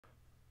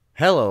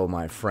Hello,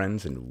 my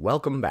friends, and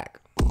welcome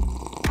back.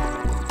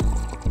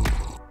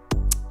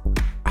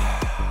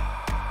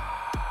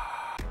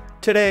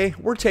 Today,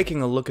 we're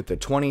taking a look at the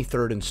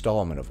 23rd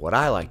installment of what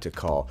I like to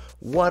call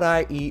What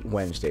I Eat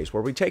Wednesdays,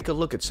 where we take a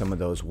look at some of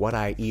those What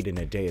I Eat in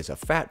a Day as a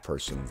Fat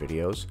Person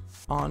videos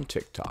on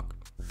TikTok.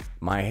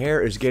 My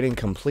hair is getting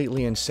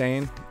completely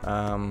insane.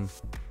 I've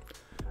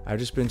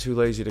just been too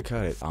lazy to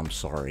cut it. I'm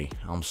sorry.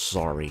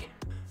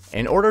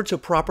 In order to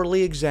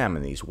properly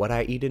examine these What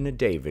I Eat in a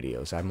Day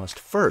videos, I must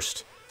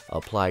first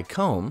apply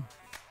comb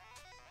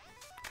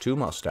to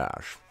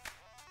mustache.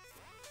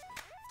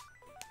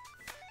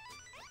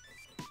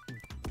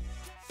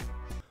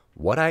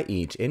 What I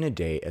eat in a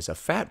day as a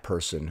fat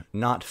person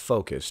not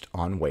focused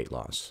on weight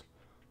loss.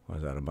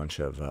 Was that a bunch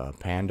of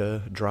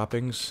panda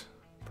droppings,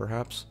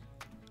 perhaps?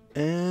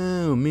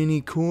 Oh,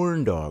 mini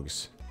corn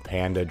dogs.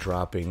 Panda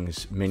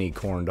droppings, mini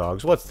corn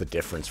dogs. What's the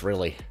difference,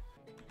 really?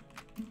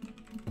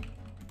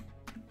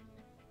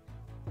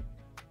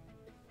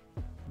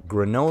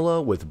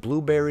 Granola with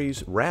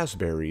blueberries,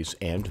 raspberries,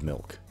 and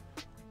milk.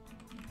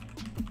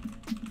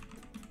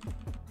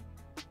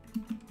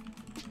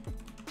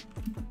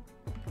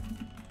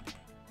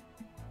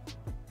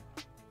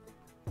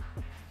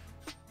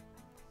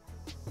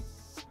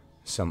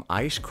 Some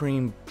ice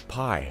cream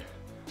pie.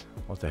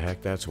 What the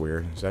heck, that's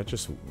weird. Is that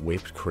just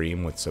whipped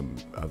cream with some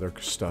other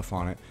stuff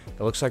on it?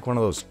 It looks like one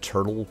of those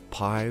turtle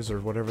pies or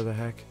whatever the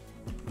heck.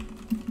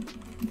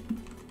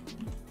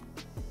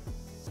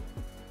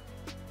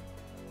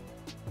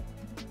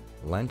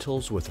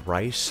 Lentils with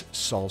rice,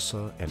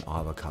 salsa, and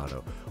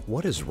avocado.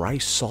 What is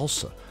rice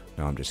salsa?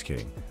 No, I'm just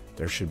kidding.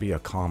 There should be a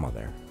comma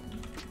there.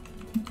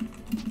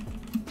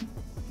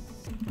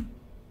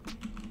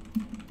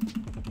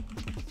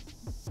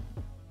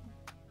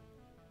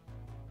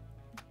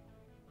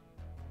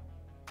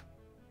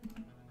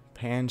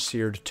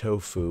 Pan-seared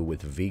tofu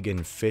with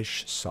vegan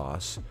fish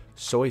sauce,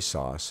 soy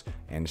sauce,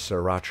 and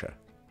sriracha.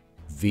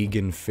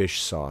 Vegan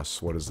fish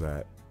sauce, what is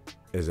that?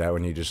 Is that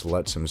when you just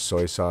let some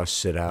soy sauce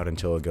sit out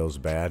until it goes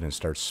bad and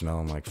starts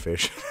smelling like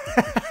fish?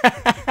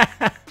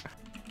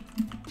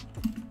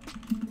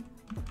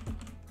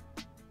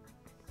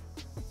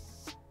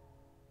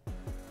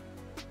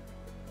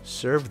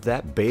 Served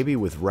that baby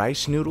with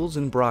rice noodles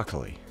and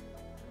broccoli.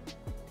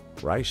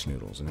 Rice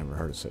noodles, I never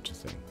heard of such a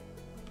thing.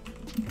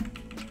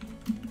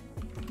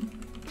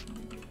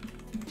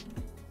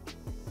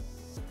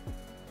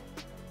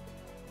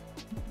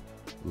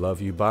 Love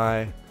you,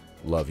 bye.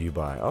 Love you,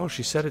 bye. Oh,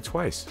 she said it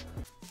twice.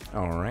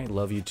 Alright,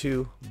 love you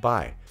too,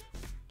 bye.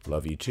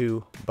 Love you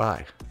too,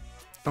 bye.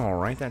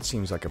 Alright, that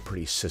seems like a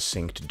pretty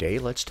succinct day.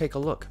 Let's take a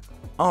look.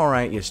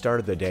 Alright, you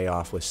started the day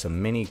off with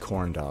some mini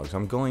corn dogs.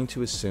 I'm going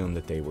to assume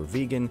that they were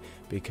vegan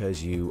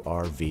because you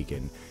are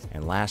vegan.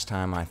 And last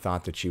time I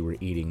thought that you were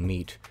eating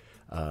meat.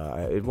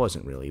 It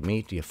wasn't really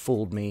meat. You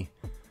fooled me.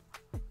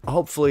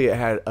 Hopefully it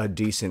had a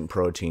decent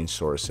protein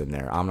source in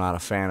there. I'm not a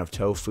fan of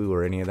tofu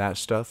or any of that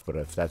stuff, but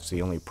if that's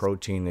the only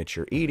protein that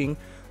you're eating,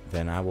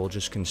 then I will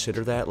just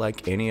consider that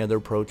like any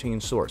other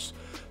protein source.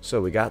 So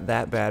we got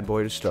that bad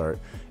boy to start,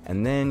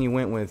 and then you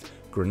went with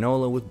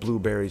granola with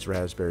blueberries,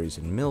 raspberries,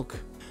 and milk.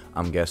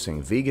 I'm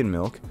guessing vegan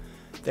milk.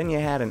 Then you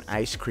had an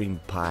ice cream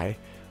pie,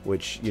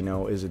 which, you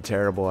know, is a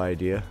terrible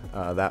idea.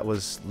 That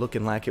was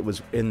looking like it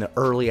was in the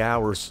early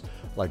hours,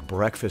 like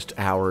breakfast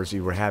hours,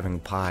 you were having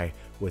pie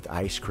with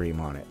ice cream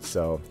on it.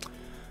 So,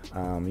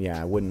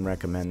 yeah, I wouldn't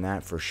recommend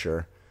that for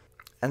sure.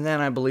 And then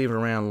I believe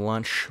around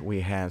lunch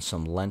we had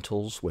some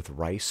lentils with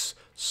rice,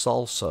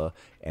 salsa,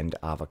 and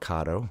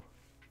avocado.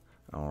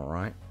 All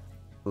right.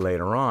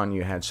 Later on,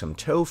 you had some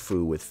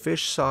tofu with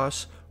fish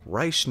sauce,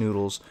 rice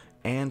noodles,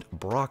 and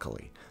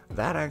broccoli.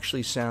 That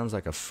actually sounds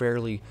like a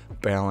fairly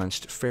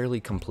balanced, fairly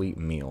complete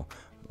meal.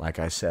 Like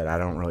I said, I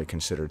don't really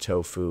consider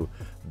tofu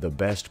the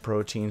best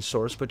protein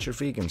source, but you're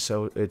vegan,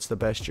 so it's the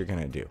best you're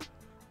gonna do.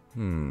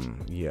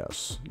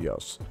 Yes.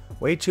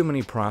 Way too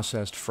many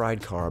processed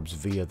fried carbs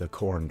via the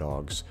corn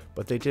dogs,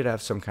 but they did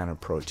have some kind of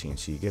protein,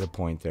 so you get a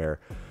point there.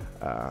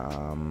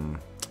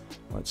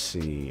 Let's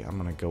see, I'm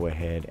gonna go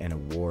ahead and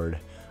award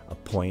a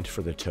point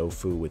for the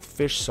tofu with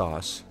fish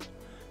sauce.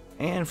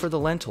 And for the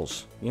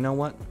lentils, you know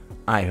what?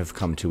 I have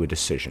come to a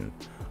decision.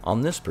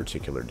 On this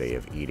particular day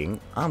of eating,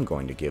 I'm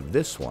going to give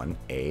this one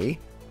a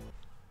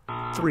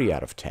 3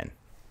 out of 10.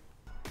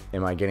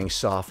 Am I getting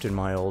soft in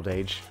my old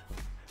age?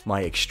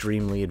 My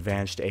extremely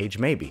advanced age?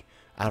 Maybe.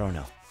 I don't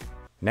know.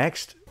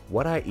 Next,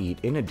 what I eat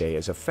in a day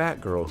as a fat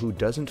girl who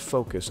doesn't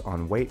focus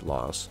on weight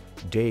loss,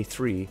 day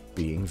 3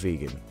 being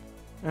vegan.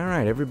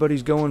 Alright,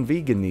 everybody's going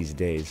vegan these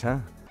days, huh?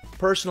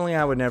 Personally,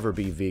 I would never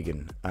be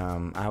vegan.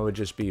 I would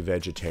just be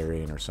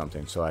vegetarian or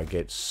something, so I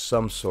get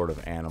some sort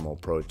of animal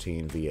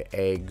protein via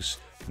eggs,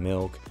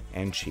 milk,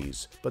 and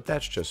cheese. But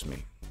that's just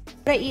me.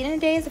 What I eat in a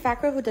day is a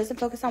fat girl who doesn't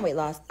focus on weight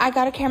loss. I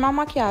got a caramel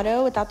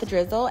macchiato without the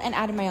drizzle and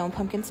added my own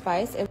pumpkin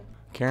spice.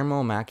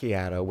 Caramel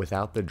macchiato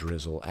without the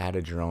drizzle,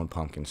 added your own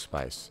pumpkin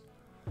spice.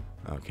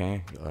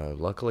 Okay,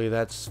 luckily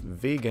that's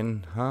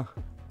vegan, huh?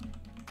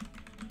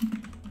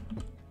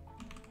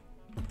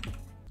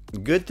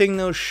 Good thing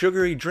those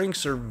sugary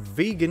drinks are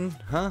vegan,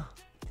 huh?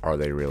 Are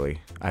they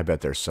really? I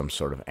bet there's some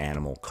sort of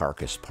animal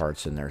carcass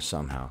parts in there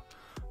somehow.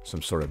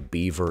 Some sort of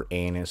beaver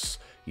anus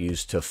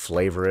used to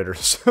flavor it or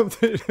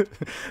something.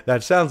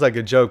 That sounds like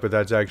a joke, but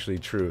that's actually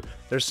true.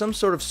 There's some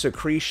sort of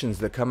secretions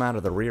that come out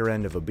of the rear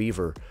end of a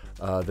beaver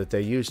that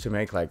they use to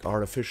make like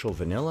artificial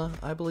vanilla,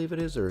 I believe it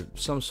is, or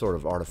some sort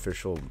of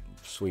artificial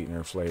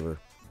sweetener flavor.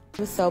 It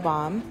was so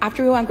bomb.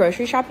 After we went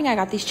grocery shopping, I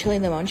got these chili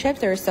limon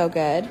chips. They were so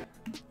good.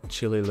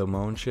 Chili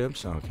limon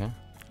chips? Okay.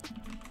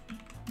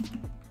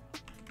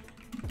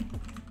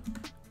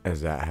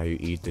 Is that how you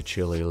eat the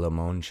chili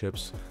limon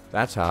chips?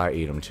 That's how I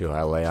eat them too.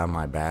 I lay on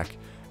my back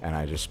and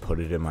I just put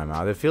it in my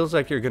mouth. It feels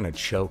like you're gonna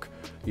choke,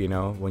 you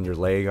know, when you're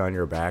laying on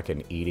your back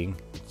and eating.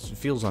 It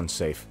feels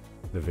unsafe.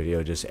 The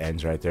video just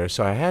ends right there.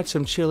 So I had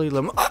some chili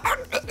limon.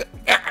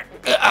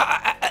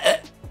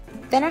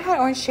 Then I had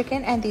orange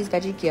chicken and these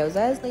veggie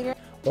gyozas later.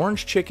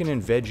 Orange chicken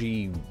and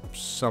veggie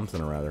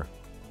something or other.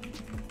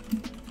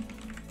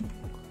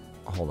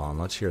 Hold on,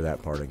 let's hear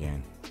that part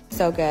again.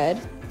 So good.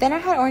 Then I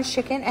had orange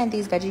chicken and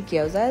these veggie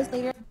gyozas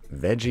later.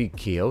 Veggie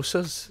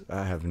gyozas?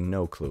 I have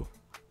no clue.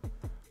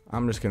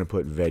 I'm just gonna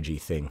put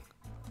veggie thing.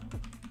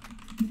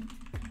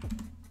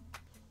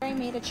 I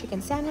made a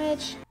chicken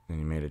sandwich. And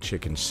you made a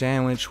chicken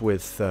sandwich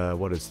with,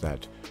 what is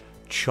that?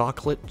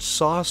 Chocolate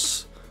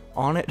sauce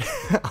on it?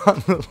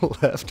 On the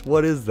left.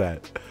 What is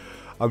that?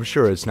 I'm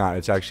sure it's not.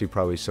 It's actually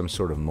probably some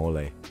sort of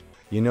mole.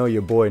 You know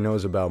your boy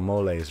knows about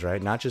moles,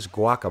 right? Not just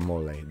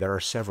guacamole. There are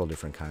several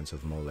different kinds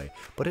of mole.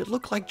 But it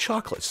looked like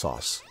chocolate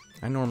sauce.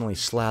 I normally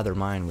slather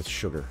mine with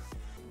sugar.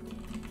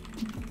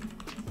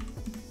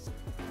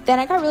 Then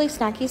I got really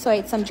snacky, so I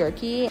ate some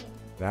jerky.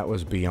 That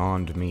was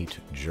Beyond Meat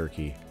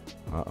jerky.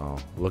 Uh-oh.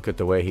 Look at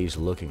the way he's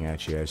looking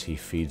at you as he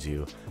feeds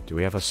you. Do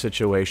we have a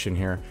situation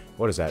here?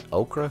 What is that,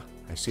 okra?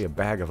 I see a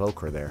bag of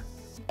okra there.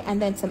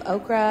 And then some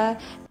okra.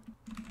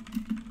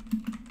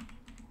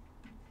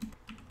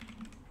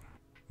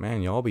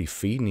 Man, y'all be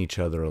feeding each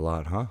other a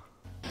lot, huh?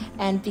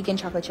 And vegan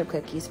chocolate chip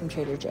cookies from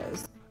Trader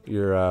Joe's.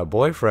 Your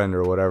boyfriend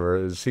or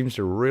whatever seems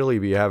to really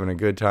be having a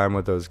good time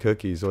with those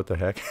cookies. What the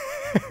heck?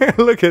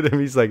 Look at him.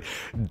 He's like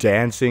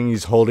dancing.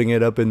 He's holding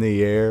it up in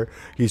the air.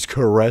 He's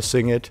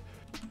caressing it.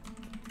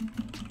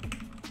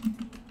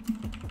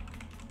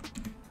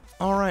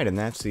 All right, and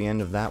that's the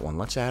end of that one.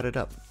 Let's add it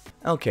up.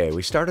 Okay,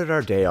 we started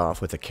our day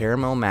off with a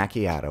caramel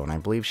macchiato, and I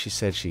believe she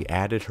said she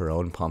added her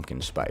own pumpkin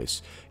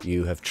spice.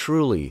 You have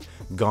truly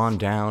gone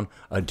down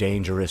a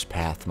dangerous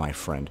path, my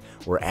friend.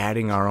 We're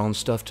adding our own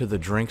stuff to the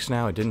drinks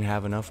now. It didn't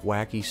have enough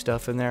wacky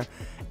stuff in there.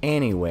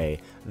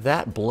 Anyway,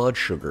 that blood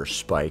sugar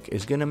spike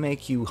is going to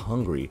make you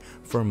hungry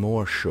for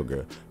more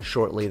sugar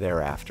shortly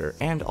thereafter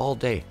and all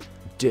day.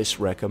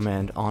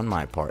 Disrecommend on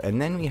my part.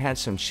 And then we had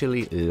some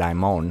chili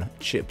limon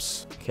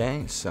chips.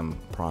 Okay, some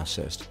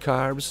processed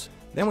carbs.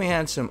 Then we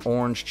had some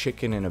orange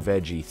chicken and a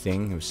veggie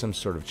thing. It was some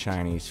sort of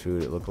Chinese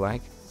food, it looked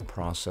like.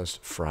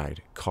 Processed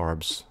fried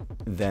carbs.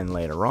 Then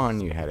later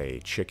on, you had a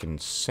chicken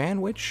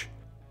sandwich.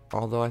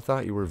 Although I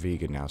thought you were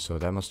vegan now, so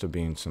that must have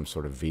been some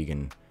sort of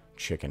vegan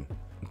chicken.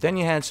 Then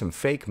you had some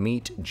fake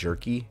meat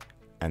jerky,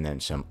 and then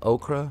some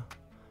okra,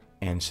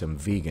 and some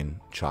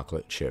vegan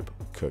chocolate chip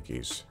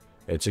cookies.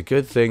 It's a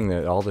good thing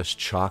that all this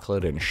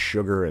chocolate and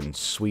sugar and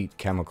sweet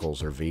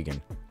chemicals are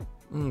vegan.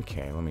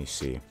 Okay, let me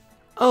see.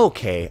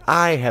 Okay,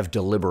 I have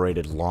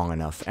deliberated long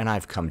enough and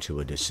I've come to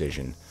a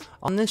decision.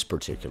 On this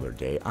particular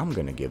day, I'm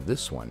going to give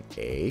this one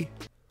a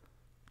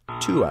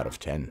 2 out of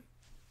 10.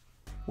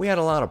 We had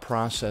a lot of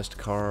processed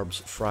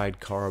carbs,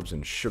 fried carbs,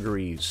 and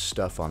sugary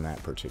stuff on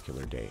that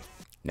particular day.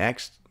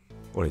 Next,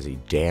 what is he,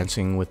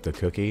 dancing with the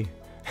cookie?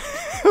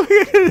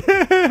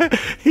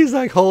 He's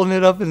like holding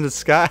it up in the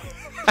sky.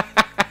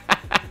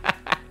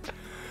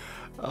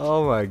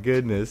 Oh my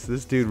goodness,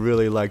 this dude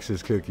really likes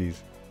his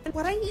cookies.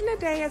 What I eat in a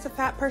day as a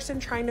fat person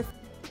trying to...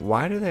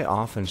 Why do they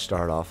often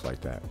start off like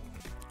that?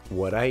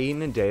 What I eat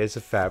in a day as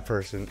a fat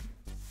person.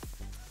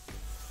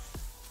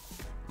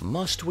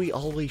 Must we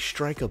always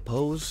strike a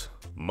pose?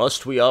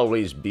 Must we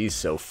always be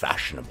so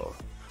fashionable?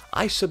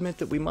 I submit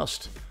that we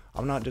must.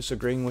 I'm not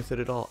disagreeing with it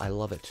at all. I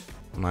love it.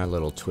 My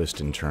little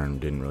twist and turn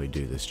didn't really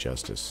do this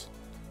justice.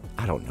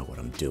 I don't know what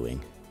I'm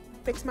doing.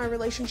 Fix my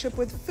relationship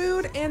with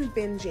food and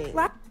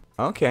binging.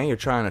 Okay, you're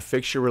trying to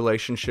fix your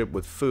relationship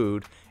with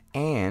food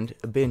and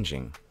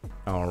binging.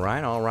 All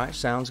right,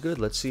 sounds good.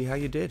 Let's see how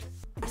you did.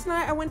 Last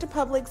night I went to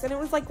Publix and it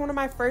was like one of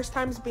my first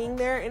times being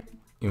there. And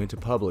you went to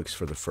Publix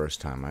for the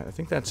first time. I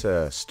think that's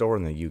a store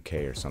in the UK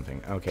or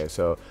something. Okay,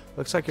 so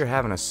looks like you're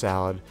having a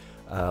salad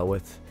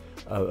with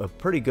a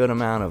pretty good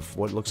amount of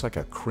what looks like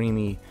a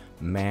creamy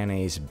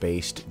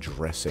mayonnaise-based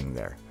dressing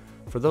there.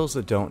 For those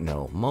that don't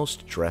know,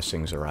 most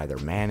dressings are either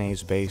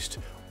mayonnaise-based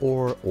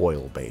or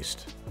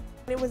oil-based.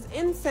 it was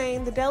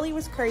insane. The deli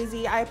was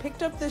crazy. I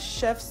picked up this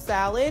chef's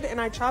salad and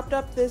I chopped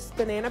up this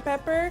banana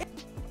pepper.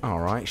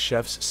 Alright,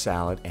 chef's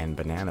salad and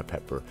banana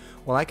pepper.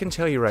 Well, I can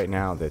tell you right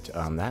now that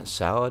that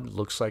salad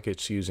looks like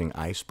it's using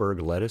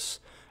iceberg lettuce,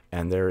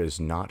 and there is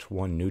not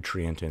one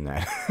nutrient in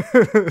that.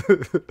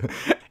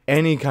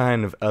 Any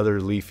kind of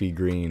other leafy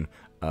green,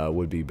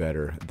 would be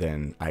better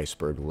than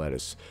iceberg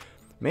lettuce.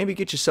 Maybe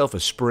get yourself a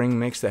spring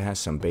mix that has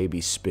some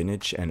baby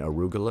spinach and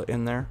arugula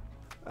in there.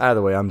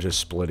 Either way, I'm just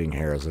splitting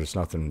hairs. There's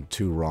nothing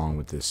too wrong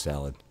with this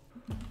salad.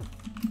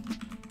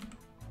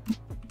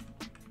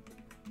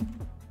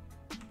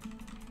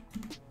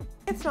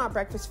 It's not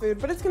breakfast food,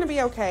 but it's gonna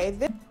be okay.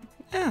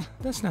 Yeah,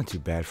 that's not too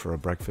bad for a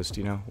breakfast,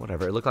 you know,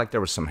 whatever. It looked like there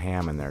was some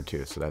ham in there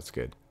too, so that's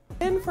good.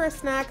 Then for a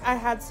snack, I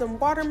had some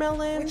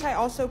watermelon, which I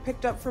also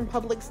picked up from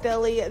Publix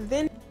Deli.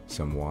 Then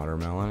some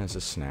watermelon as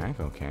a snack,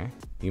 okay.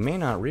 You may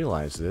not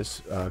realize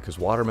this, because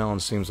watermelon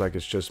seems like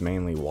it's just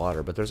mainly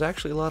water, but there's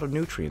actually a lot of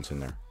nutrients in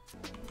there.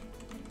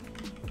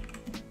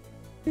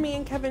 Me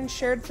and Kevin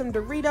shared some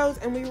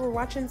Doritos, and we were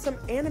watching some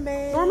anime.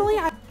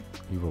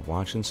 You were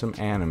watching some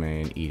anime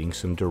and eating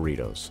some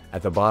Doritos.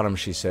 At the bottom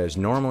she says,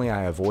 normally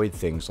I avoid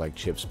things like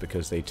chips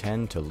because they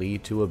tend to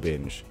lead to a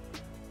binge.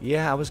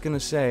 Yeah, I was gonna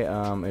say,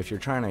 if you're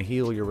trying to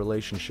heal your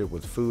relationship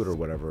with food or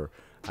whatever,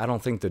 I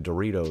don't think the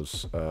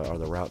Doritos are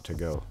the route to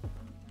go.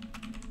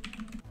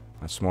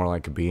 That's more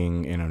like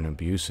being in an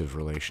abusive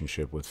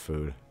relationship with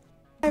food.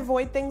 I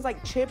avoid things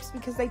like chips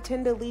because they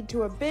tend to lead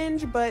to a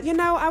binge, but you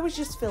know, I was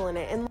just feeling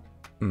it. And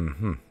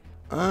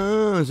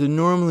so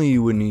normally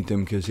you wouldn't eat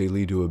them because they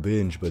lead to a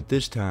binge, but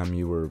this time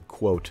you were,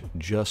 quote,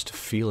 just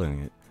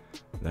feeling it.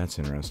 That's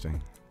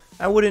interesting.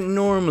 I wouldn't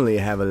normally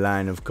have a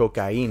line of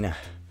cocaine,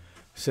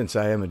 since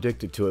I am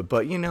addicted to it,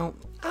 but you know,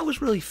 I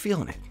was really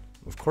feeling it.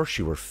 Of course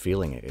you were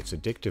feeling it. It's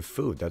addictive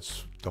food.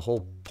 That's the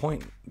whole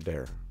point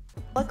there.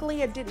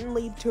 Luckily, it didn't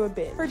lead to a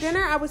binge. For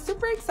dinner, I was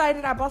super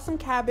excited. I bought some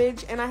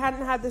cabbage, and I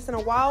hadn't had this in a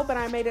while, but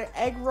I made an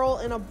egg roll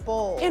in a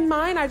bowl. In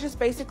mine, I just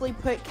basically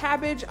put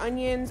cabbage,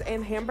 onions,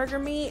 and hamburger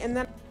meat, and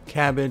then...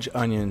 Cabbage,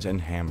 onions,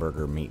 and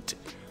hamburger meat.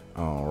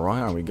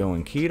 Alright, are we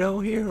going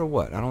keto here or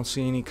what? I don't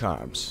see any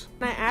carbs.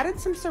 I added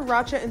some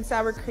sriracha and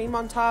sour cream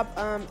on top.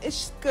 It's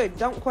just good.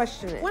 Don't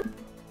question it.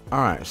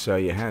 Alright, so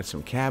you had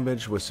some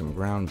cabbage with some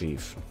ground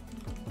beef.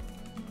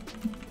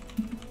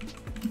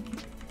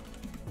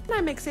 When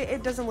I mix it,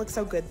 it doesn't look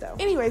so good though.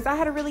 Anyways, I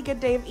had a really good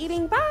day of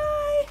eating.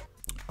 Bye!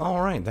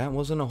 Alright, that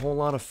wasn't a whole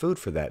lot of food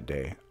for that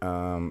day.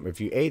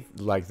 If you ate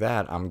like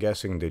that, I'm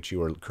guessing that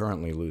you are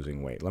currently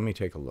losing weight. Let me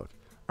take a look.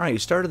 Alright, you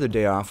started the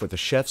day off with a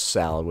chef's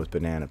salad with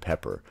banana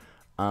pepper.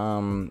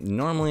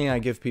 Normally I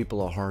give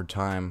people a hard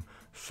time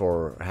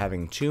for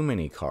having too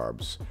many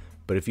carbs,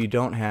 but if you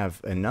don't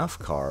have enough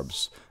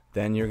carbs,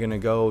 then you're going to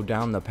go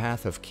down the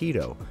path of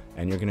keto,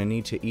 and you're going to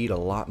need to eat a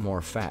lot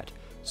more fat.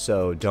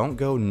 So don't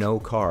go no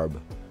carb,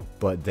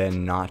 but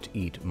then not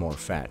eat more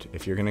fat.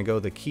 If you're gonna go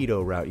the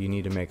keto route, you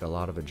need to make a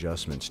lot of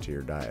adjustments to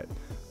your diet.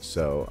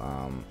 So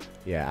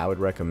yeah, I would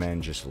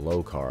recommend just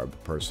low carb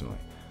personally.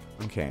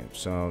 Okay,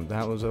 so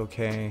that was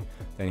okay.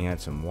 Then you had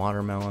some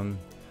watermelon,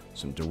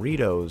 some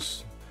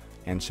Doritos,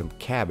 and some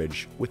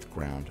cabbage with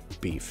ground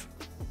beef.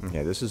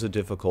 Okay, this is a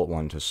difficult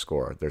one to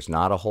score. There's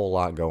not a whole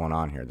lot going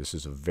on here. This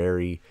is a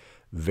very,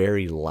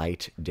 very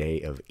light day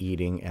of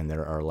eating, and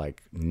there are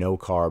like no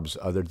carbs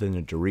other than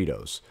the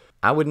Doritos.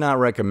 I would not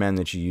recommend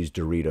that you use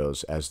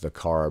Doritos as the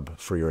carb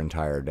for your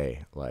entire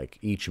day. Like,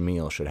 each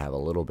meal should have a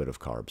little bit of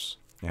carbs.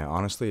 Yeah,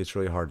 honestly, it's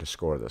really hard to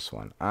score this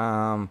one.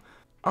 Alright,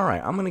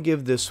 I'm going to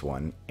give this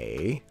one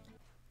a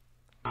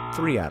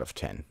 3 out of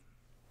 10.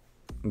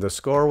 The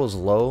score was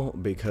low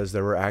because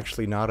there were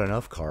actually not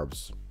enough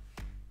carbs.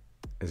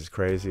 As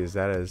crazy as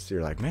that is,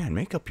 you're like, man,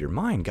 make up your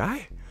mind,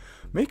 guy.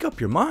 Make up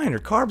your mind. Are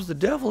carbs the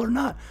devil or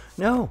not?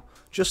 No.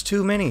 Just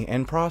too many,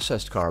 and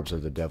processed carbs are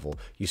the devil.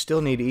 You still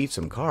need to eat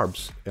some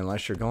carbs,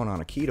 unless you're going on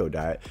a keto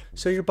diet,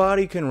 so your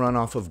body can run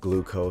off of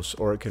glucose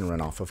or it can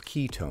run off of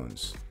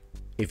ketones.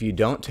 If you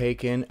don't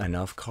take in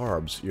enough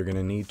carbs, you're going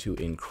to need to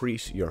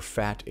increase your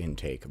fat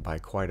intake by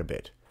quite a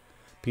bit.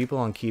 People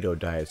on keto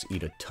diets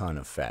eat a ton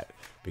of fat,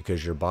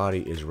 because your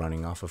body is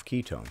running off of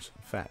ketones,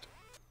 fat.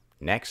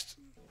 Next,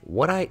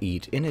 what I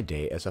eat in a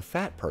day as a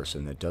fat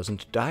person that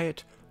doesn't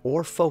diet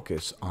or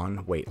focus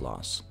on weight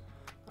loss.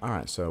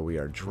 Alright, so we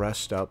are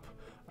dressed up,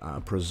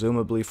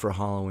 presumably for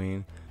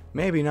Halloween.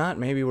 Maybe not,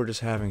 maybe we're just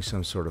having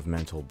some sort of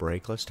mental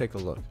break. Let's take a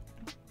look.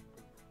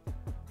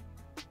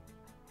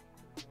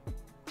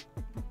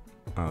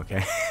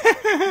 Okay.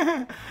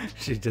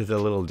 She did the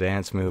little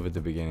dance move at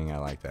the beginning, I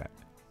like that.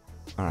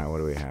 Alright, what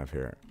do we have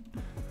here?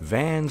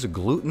 Van's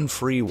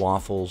gluten-free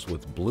waffles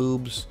with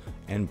bloobs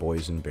and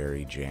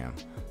boysenberry jam.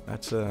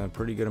 That's a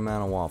pretty good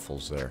amount of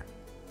waffles there.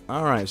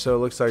 Alright, so it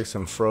looks like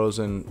some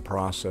frozen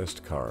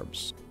processed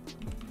carbs.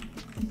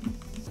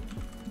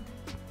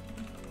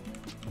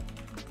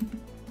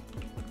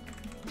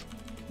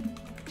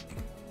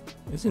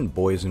 Isn't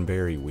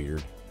boysenberry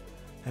weird?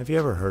 Have you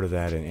ever heard of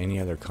that in any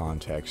other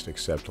context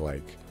except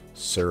like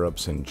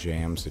syrups and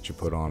jams that you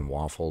put on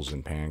waffles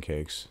and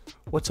pancakes?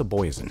 What's a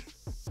boysen?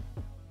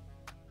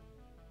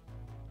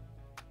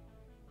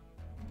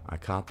 I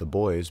caught the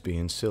boys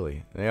being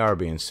silly. They are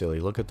being silly.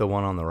 Look at the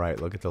one on the right.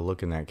 Look at the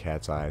look in that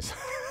cat's eyes.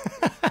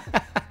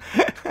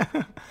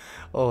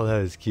 Oh,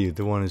 that is cute.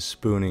 The one is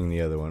spooning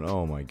the other one.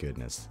 Oh my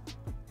goodness.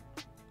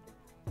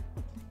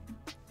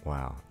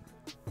 Wow.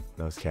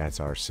 Those cats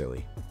are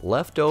silly.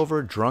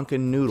 Leftover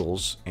drunken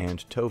noodles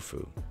and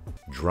tofu.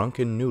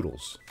 Drunken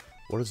noodles.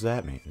 What does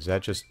that mean? Is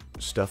that just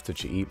stuff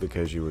that you eat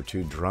because you were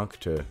too drunk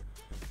to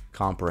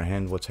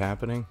comprehend what's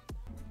happening?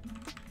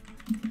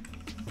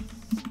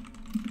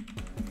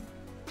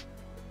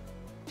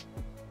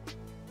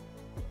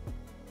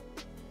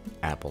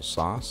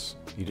 Applesauce.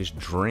 You just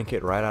drink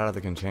it right out of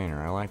the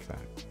container. I like that.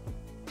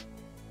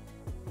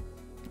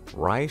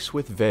 Rice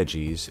with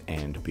veggies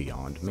and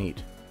Beyond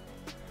Meat.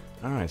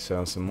 Alright,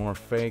 so some more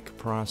fake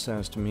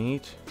processed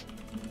meat.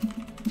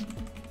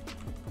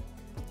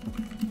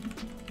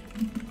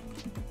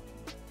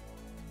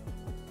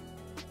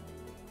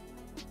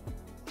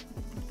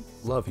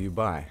 Love you,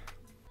 bye.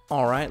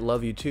 Alright,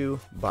 love you too,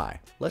 bye.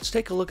 Let's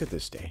take a look at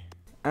this day.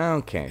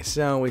 Okay,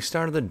 so we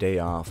started the day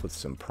off with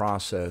some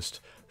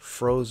processed,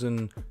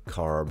 frozen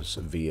carbs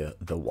via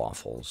the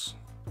waffles.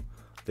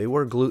 They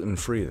were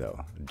gluten-free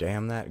though.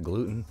 Damn that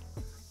gluten.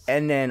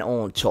 And then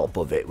on top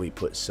of it, we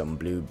put some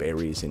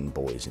blueberries and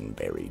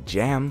boysenberry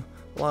jam.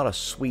 A lot of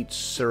sweet,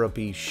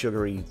 syrupy,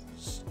 sugary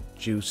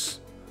juice.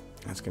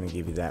 That's going to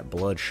give you that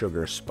blood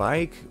sugar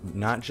spike,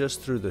 not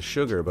just through the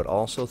sugar, but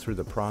also through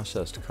the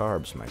processed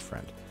carbs, my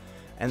friend.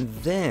 And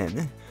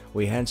then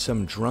we had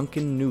some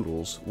drunken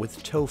noodles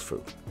with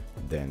tofu,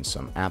 then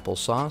some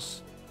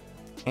applesauce,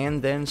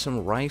 and then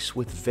some rice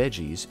with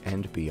veggies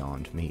and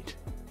Beyond Meat.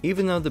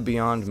 Even though the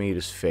Beyond Meat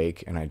is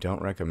fake and I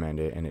don't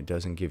recommend it and it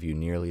doesn't give you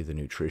nearly the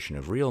nutrition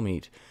of real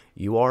meat,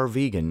 you are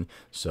vegan,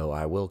 so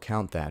I will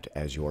count that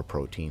as your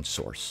protein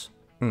source.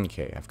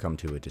 Okay, I've come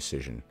to a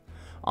decision.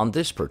 On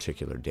this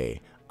particular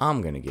day,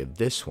 I'm going to give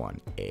this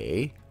one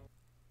a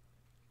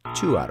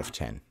 2 out of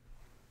 10.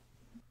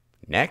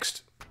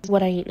 Next.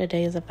 What I eat in a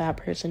day is a fat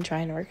person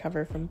trying to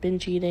recover from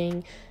binge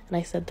eating, and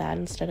I said that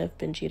instead of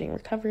binge eating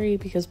recovery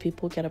because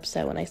people get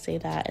upset when I say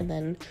that and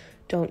then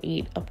don't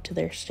eat up to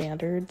their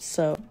standards.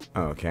 So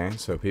okay,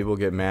 so people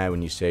get mad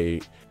when you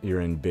say you're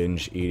in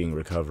binge eating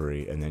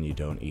recovery and then you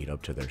don't eat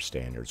up to their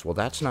standards. Well,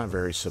 that's not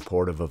very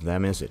supportive of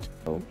them, is it?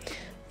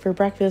 For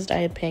breakfast, I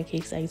had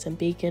pancakes, eggs, and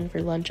bacon.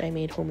 For lunch, I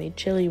made homemade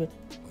chili with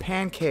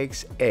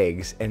pancakes,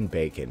 eggs, and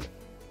bacon,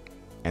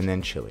 and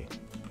then chili.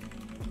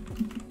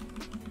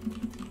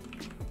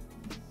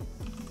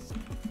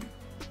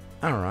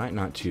 Alright,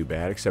 not too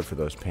bad, except for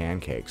those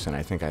pancakes. And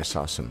I think I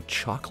saw some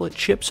chocolate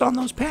chips on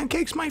those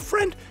pancakes, my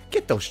friend.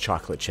 Get those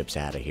chocolate chips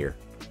out of here.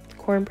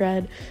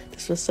 cornbread.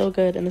 This was so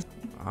good. And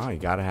Oh, you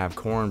gotta have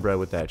cornbread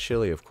with that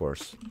chili, of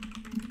course.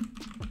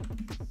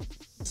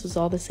 this was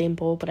all the same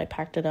bowl, but I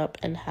packed it up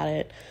and had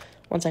it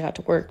once I got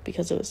to work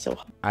because it was so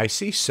hot. I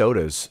see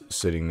sodas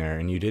sitting there,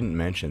 and you didn't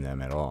mention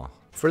them at all.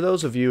 For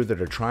those of you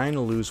that are trying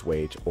to lose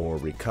weight or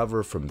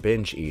recover from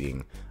binge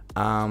eating,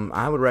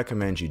 I would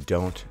recommend you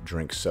don't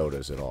drink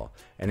sodas at all.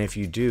 And if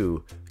you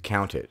do,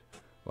 count it.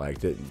 Like,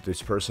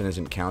 this person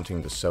isn't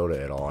counting the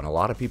soda at all. And a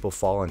lot of people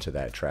fall into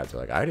that trap.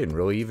 They're like, I didn't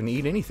really even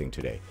eat anything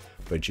today.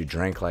 But you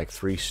drank like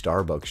 3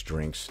 Starbucks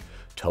drinks,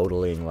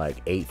 totaling like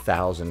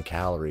 8,000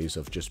 calories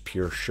of just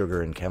pure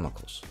sugar and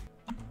chemicals.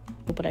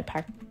 But I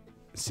packed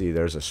See,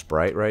 there's a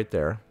Sprite right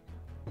there.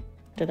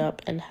 it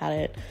up and had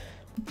it.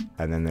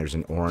 And then there's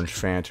an orange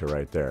Fanta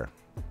right there.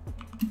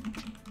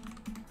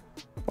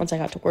 Once I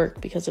got to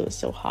work because it was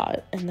so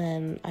hot. And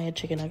then I had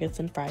chicken nuggets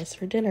and fries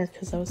for dinner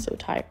because I was so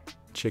tired.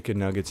 Chicken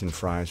nuggets and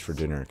fries for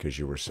dinner because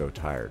you were so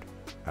tired.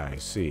 I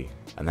see.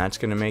 And that's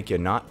going to make you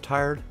not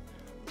tired?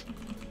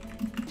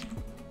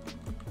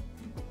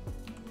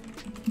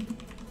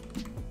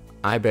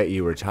 I bet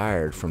you were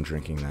tired from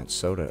drinking that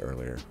soda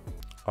earlier.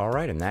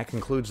 Alright, and that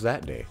concludes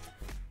that day.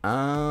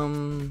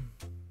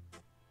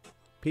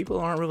 People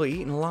aren't really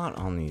eating a lot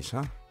on these,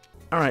 huh?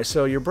 Alright,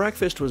 so your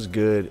breakfast was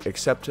good,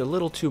 except a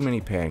little too many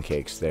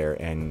pancakes there,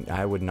 and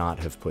I would not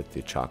have put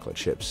the chocolate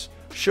chips.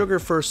 Sugar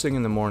first thing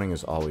in the morning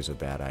is always a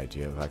bad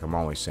idea. Like, I'm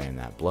always saying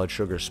that. Blood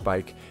sugar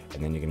spike,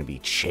 and then you're going to be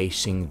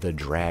chasing the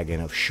dragon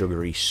of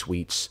sugary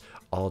sweets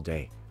all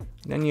day.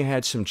 Then you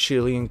had some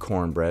chili and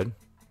cornbread.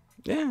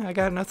 Yeah, I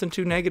got nothing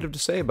too negative to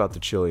say about the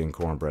chili and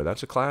cornbread.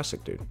 That's a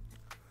classic, dude.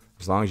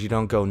 As long as you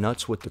don't go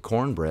nuts with the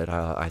cornbread,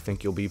 I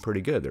think you'll be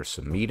pretty good. There's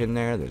some meat in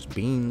there, there's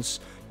beans,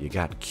 you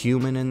got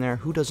cumin in there.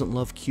 Who doesn't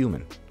love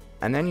cumin?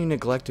 And then you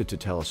neglected to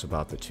tell us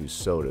about the 2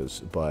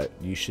 sodas, but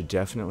you should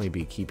definitely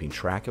be keeping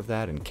track of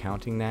that and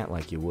counting that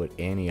like you would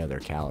any other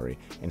calorie.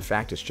 In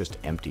fact, it's just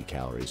empty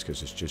calories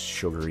because it's just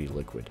sugary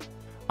liquid.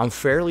 I'm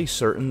fairly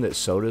certain that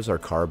sodas are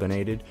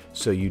carbonated,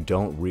 so you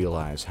don't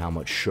realize how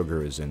much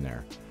sugar is in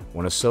there.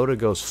 When a soda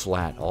goes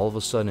flat, all of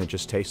a sudden it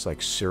just tastes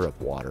like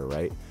syrup water,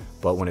 right?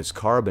 But when it's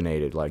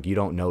carbonated, like, you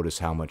don't notice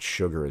how much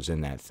sugar is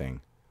in that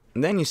thing.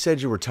 And then you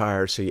said you were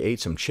tired, so you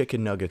ate some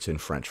chicken nuggets and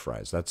french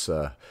fries. That's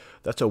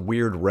a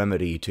weird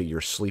remedy to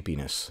your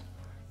sleepiness.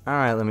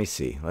 Alright, let me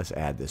see. Let's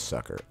add this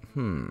sucker.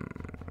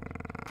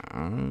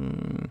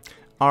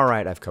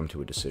 Alright, I've come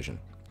to a decision.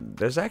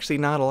 There's actually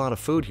not a lot of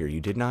food here.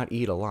 You did not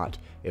eat a lot.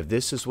 If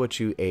this is what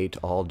you ate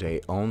all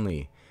day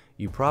only,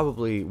 you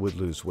probably would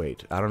lose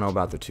weight. I don't know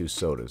about the 2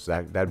 sodas.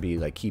 That'd be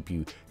like keep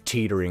you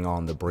teetering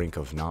on the brink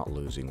of not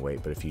losing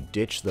weight. But if you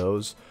ditch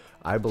those,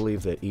 I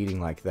believe that eating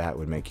like that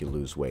would make you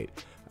lose weight.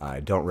 I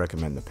don't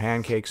recommend the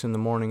pancakes in the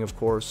morning, of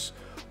course,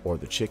 or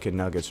the chicken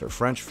nuggets or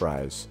french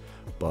fries,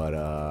 but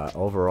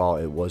overall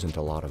it wasn't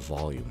a lot of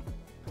volume.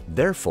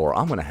 Therefore,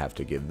 I'm going to have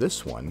to give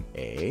this one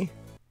a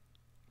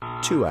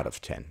 2 out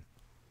of 10.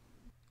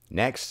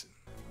 Next.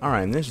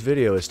 Alright, and this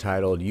video is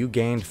titled, "You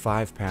Gained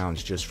 5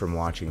 Pounds Just From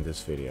Watching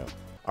This Video."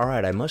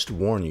 Alright, I must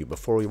warn you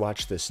before we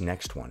watch this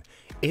next one.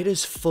 It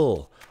is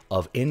full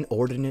of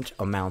inordinate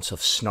amounts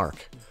of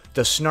snark.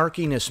 The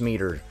snarkiness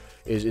meter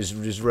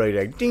is ready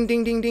to ding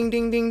ding ding ding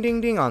ding ding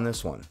ding ding on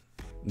this one.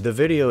 The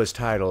video is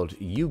titled,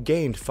 "You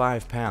Gained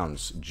 5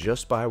 Pounds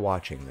Just By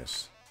Watching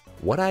This."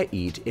 What I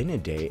eat in a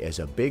day is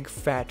a big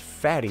fat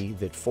fatty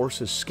that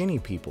forces skinny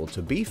people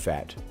to be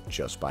fat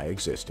just by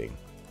existing.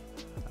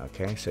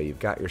 Okay, so you've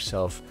got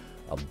yourself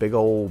a big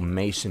old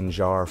mason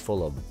jar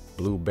full of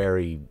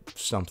blueberry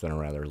something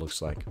or other,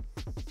 looks like.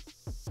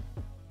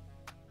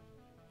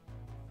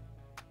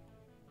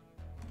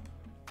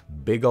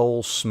 Big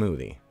old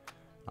smoothie.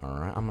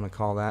 Alright, I'm going to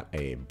call that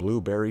a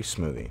blueberry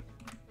smoothie.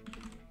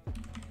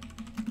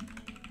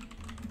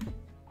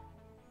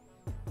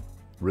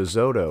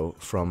 Risotto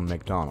from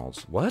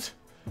McDonald's. What?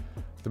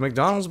 The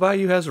McDonald's by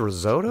you has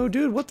risotto?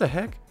 Dude, what the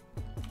heck?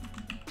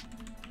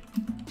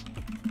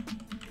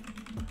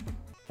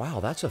 Wow,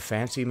 that's a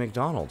fancy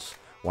McDonald's.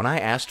 When I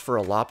asked for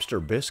a lobster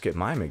biscuit at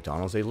my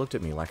McDonald's, they looked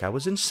at me like I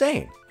was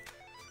insane.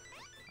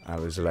 I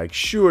was like,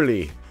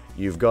 surely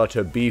you've got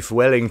a beef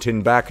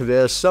Wellington back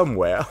there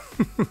somewhere.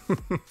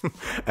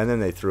 And then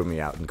they threw me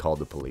out and called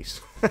the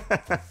police.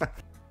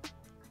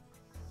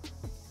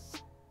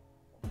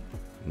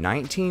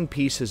 19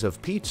 pieces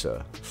of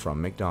pizza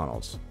from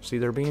McDonald's. See,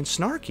 they're being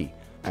snarky.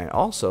 And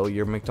also,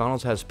 your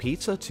McDonald's has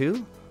pizza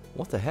too?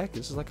 What the heck?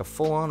 This is like a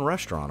full-on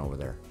restaurant over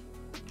there.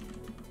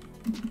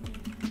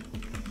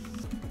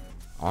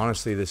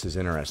 Honestly, this is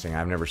interesting.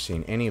 I've never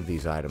seen any of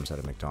these items at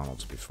a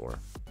McDonald's before.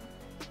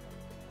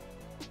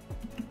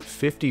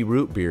 50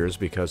 root beers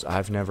because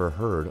I've never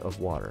heard of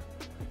water.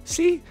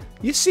 See?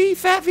 You see,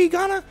 Fat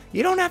Vegana?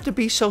 You don't have to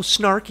be so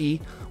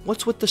snarky.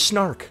 What's with the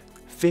snark?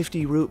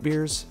 50 root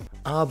beers?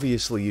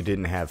 Obviously, you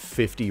didn't have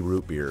 50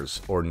 root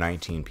beers or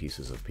 19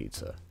 pieces of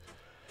pizza.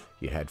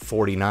 You had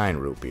 49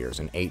 root beers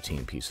and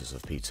 18 pieces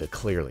of pizza,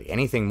 clearly.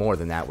 Anything more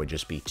than that would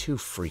just be too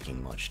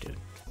freaking much, dude.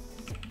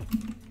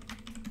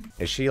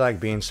 Is she like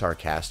being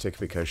sarcastic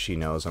because she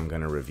knows I'm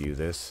going to review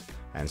this?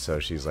 And so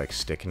she's like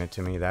sticking it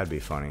to me? That'd be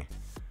funny.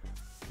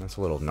 That's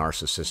a little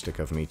narcissistic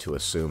of me to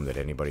assume that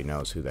anybody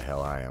knows who the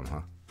hell I am,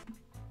 huh?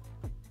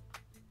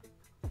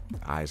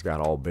 Eyes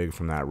got all big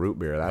from that root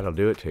beer. That'll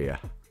do it to you.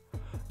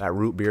 That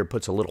root beer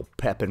puts a little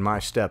pep in my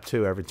step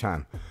too every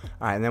time.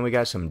 Alright, and then we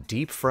got some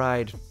deep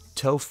fried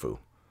tofu.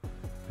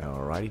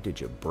 Alrighty,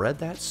 did you bread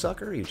that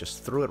sucker? Or you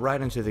just threw it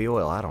right into the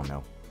oil? I don't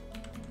know.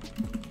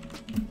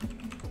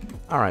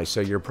 Alright,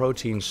 so your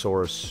protein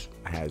source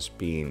has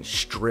been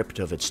stripped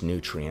of its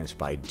nutrients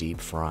by deep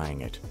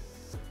frying it.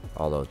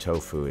 Although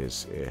tofu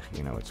is,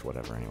 you know, it's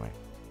whatever anyway.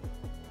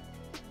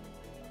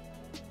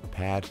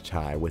 Pad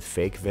Thai with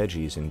fake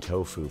veggies and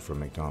tofu from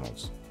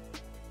McDonald's.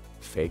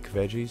 Fake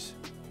veggies?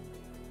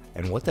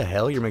 And what the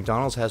hell? Your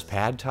McDonald's has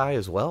Pad Thai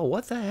as well?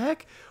 What the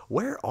heck?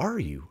 Where are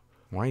you?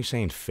 Why are you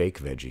saying fake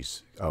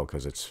veggies? Oh,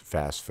 because it's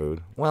fast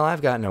food? Well,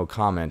 I've got no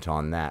comment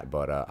on that,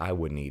 but I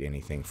wouldn't eat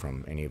anything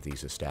from any of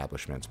these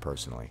establishments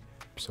personally.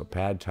 So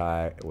Pad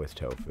Thai with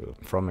tofu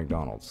from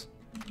McDonald's.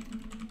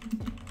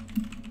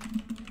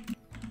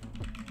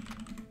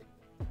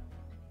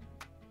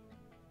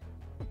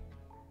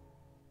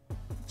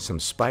 Some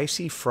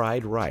spicy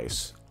fried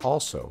rice,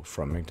 also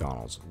from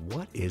McDonald's.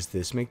 What is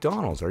this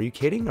McDonald's? Are you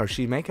kidding? Are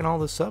she making all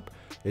this up?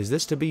 Is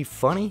this to be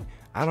funny?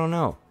 I don't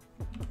know.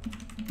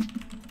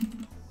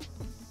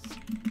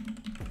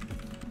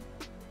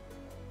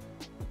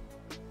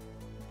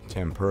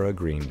 Tempura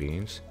green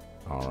beans.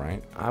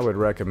 Alright. I would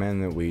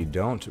recommend that we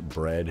don't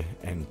bread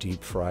and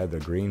deep fry the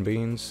green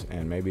beans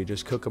and maybe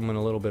just cook them in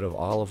a little bit of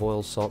olive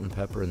oil, salt, and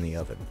pepper in the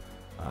oven.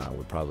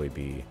 Would probably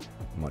be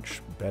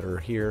much better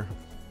here.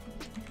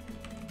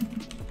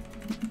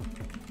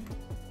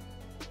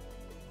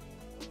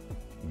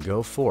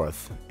 Go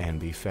forth and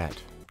be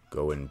fat.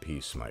 Go in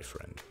peace, my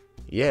friend.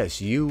 Yes,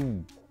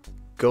 you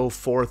go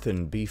forth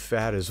and be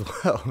fat as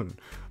well.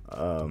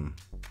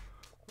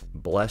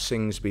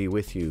 Blessings be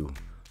with you,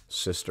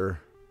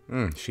 sister.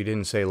 She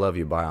didn't say love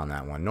you bye on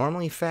that one.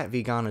 Normally, Fat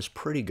Vegan is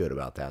pretty good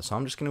about that, so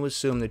I'm just going to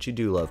assume that you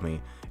do love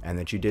me and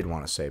that you did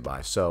want to say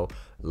bye. So,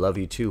 love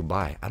you too,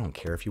 bye. I don't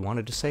care if you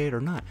wanted to say it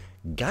or not.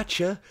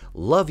 Gotcha.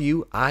 Love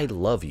you. I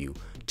love you.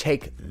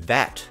 Take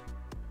that.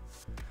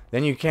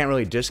 Then you can't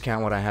really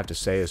discount what I have to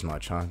say as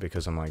much, huh?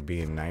 Because I'm like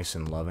being nice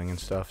and loving and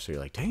stuff. So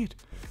you're like, dang it,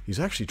 he's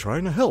actually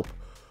trying to help.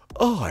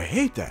 Oh, I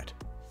hate that.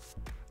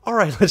 All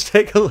right, let's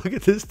take a look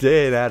at this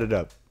day and add it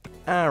up.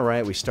 All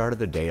right, we started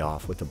the day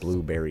off with a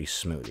blueberry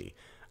smoothie.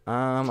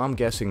 I'm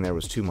guessing there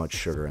was too much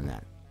sugar in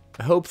that.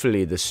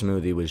 Hopefully the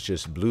smoothie was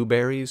just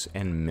blueberries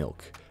and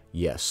milk.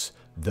 Yes,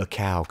 the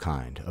cow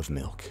kind of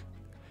milk.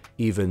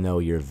 even though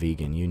you're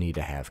vegan, you need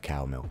to have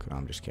cow milk. No,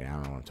 I'm just kidding. I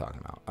don't know what I'm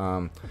talking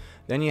about.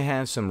 Then you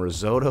had some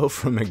risotto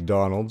from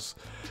McDonald's.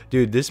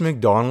 Dude, this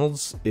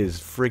McDonald's is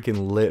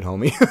freaking lit,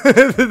 homie.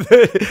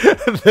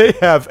 they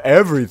have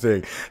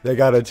everything. They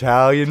got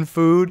Italian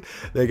food.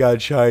 They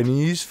got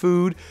Chinese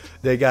food.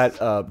 They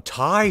got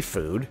Thai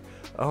food.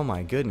 Oh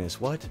my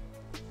goodness, what?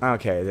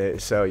 Okay,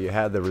 so you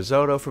had the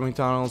risotto from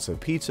McDonald's, the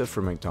pizza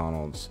from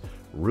McDonald's,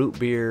 root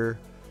beer,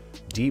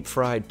 deep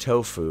fried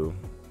tofu,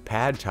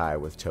 pad thai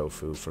with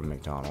tofu from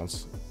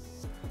McDonald's,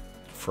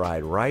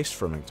 fried rice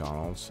from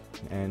McDonald's,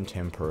 and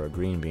tempura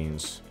green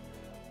beans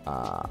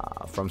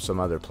from some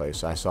other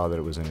place. I saw that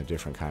it was in a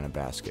different kind of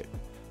basket.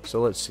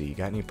 So let's see, you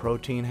got any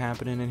protein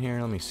happening in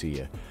here? Let me see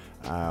you.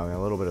 A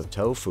little bit of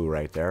tofu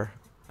right there.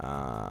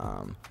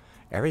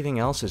 Everything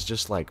else is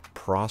just like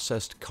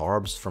processed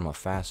carbs from a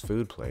fast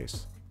food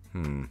place.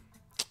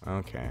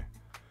 Okay.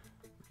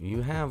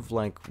 You have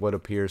like what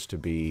appears to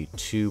be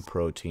 2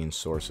 protein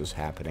sources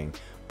happening,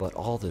 but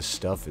all this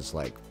stuff is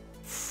like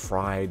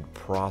fried,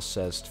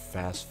 processed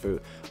fast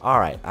food.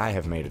 Alright, I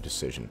have made a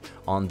decision.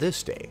 On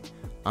this day,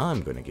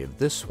 I'm going to give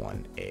this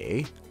one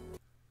a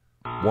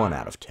 1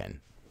 out of 10.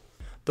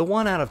 The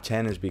 1 out of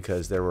 10 is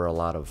because there were a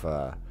lot of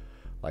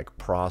like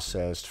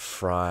processed,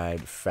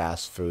 fried,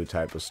 fast food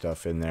type of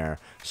stuff in there,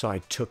 so I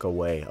took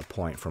away a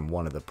point from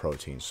one of the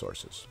protein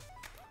sources.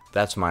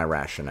 That's my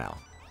rationale.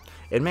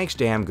 It makes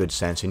damn good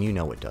sense, and you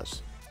know it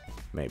does.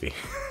 Maybe.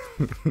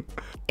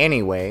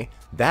 Anyway,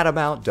 that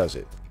about does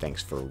it.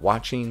 Thanks for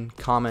watching,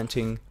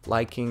 commenting,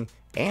 liking,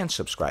 and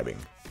subscribing.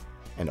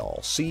 And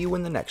I'll see you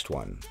in the next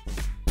one.